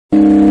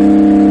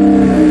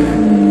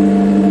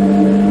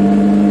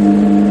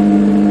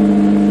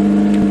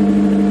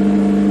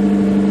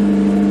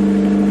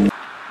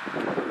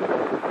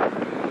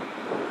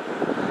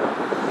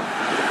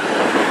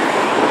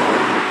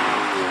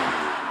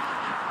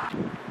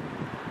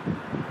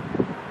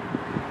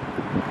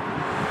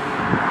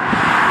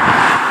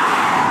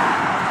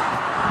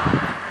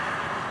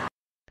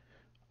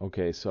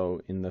Okay,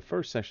 so in the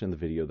first section of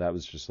the video, that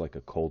was just like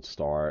a cold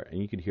start, and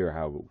you could hear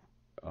how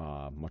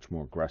much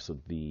more aggressive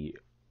the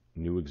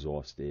new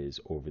exhaust is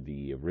over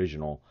the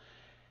original.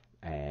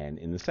 And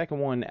in the second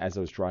one, as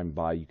I was driving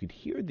by, you could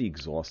hear the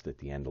exhaust at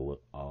the end a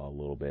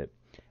little bit.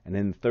 And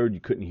then the third,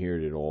 you couldn't hear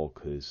it at all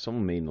because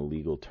someone made an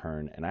illegal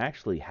turn, and I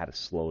actually had to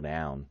slow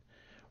down,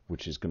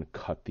 which is going to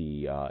cut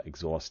the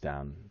exhaust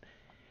down.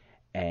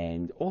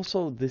 And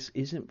also, this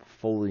isn't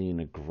fully an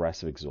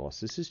aggressive exhaust.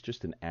 This is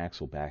just an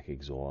axle back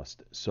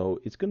exhaust.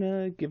 So it's going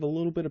to give a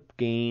little bit of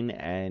gain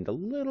and a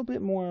little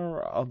bit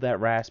more of that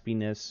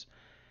raspiness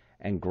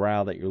and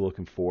growl that you're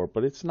looking for.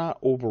 But it's not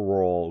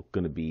overall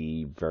going to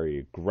be very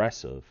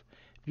aggressive.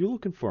 If you're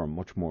looking for a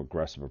much more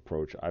aggressive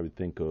approach, I would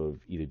think of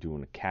either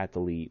doing a cat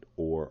delete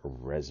or a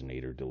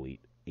resonator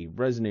delete. A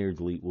resonator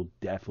delete will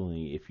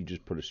definitely, if you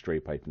just put a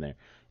straight pipe in there,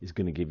 is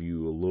going to give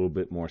you a little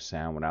bit more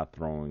sound without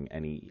throwing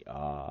any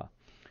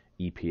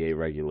EPA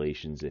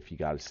regulations if you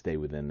got to stay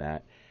within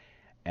that.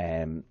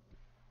 And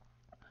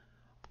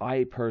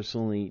I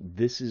personally,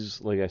 this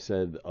is, like I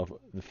said, of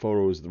the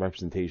photo is the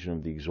representation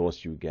of the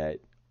exhaust you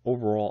get.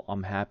 Overall,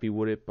 I'm happy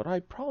with it, but I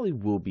probably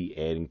will be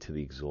adding to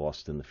the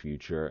exhaust in the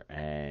future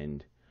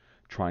and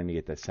trying to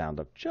get that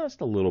sound up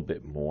just a little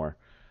bit more.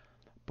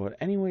 But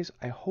anyways,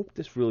 I hope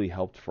this really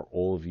helped for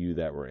all of you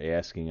that were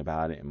asking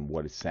about it and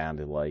what it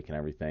sounded like and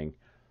everything.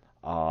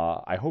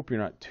 I hope you're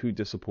not too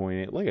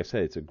disappointed. Like I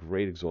said, it's a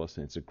great exhaust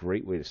and it's a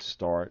great way to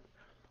start.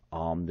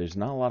 There's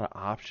not a lot of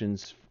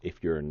options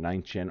if you're a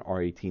 9th gen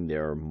R18.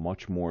 There are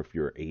much more if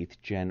you're 8th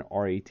gen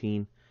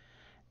R18.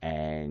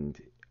 And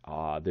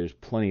there's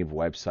plenty of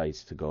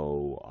websites to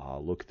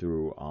go look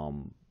through.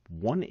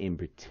 One in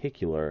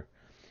particular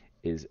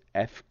is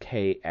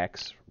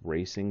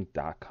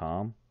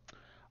fkxracing.com.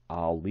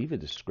 I'll leave a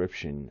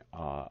description.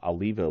 I'll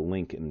leave a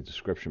link in the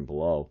description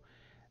below.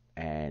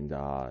 And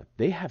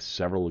they have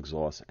several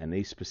exhausts, and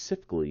they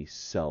specifically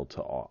sell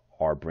to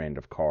our brand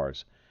of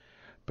cars.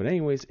 But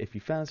anyways, if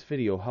you found this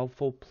video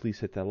helpful, please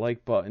hit that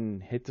like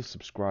button, hit the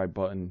subscribe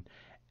button,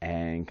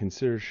 and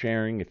consider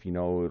sharing if you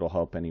know it'll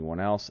help anyone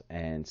else.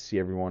 And see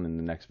everyone in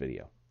the next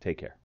video. Take care.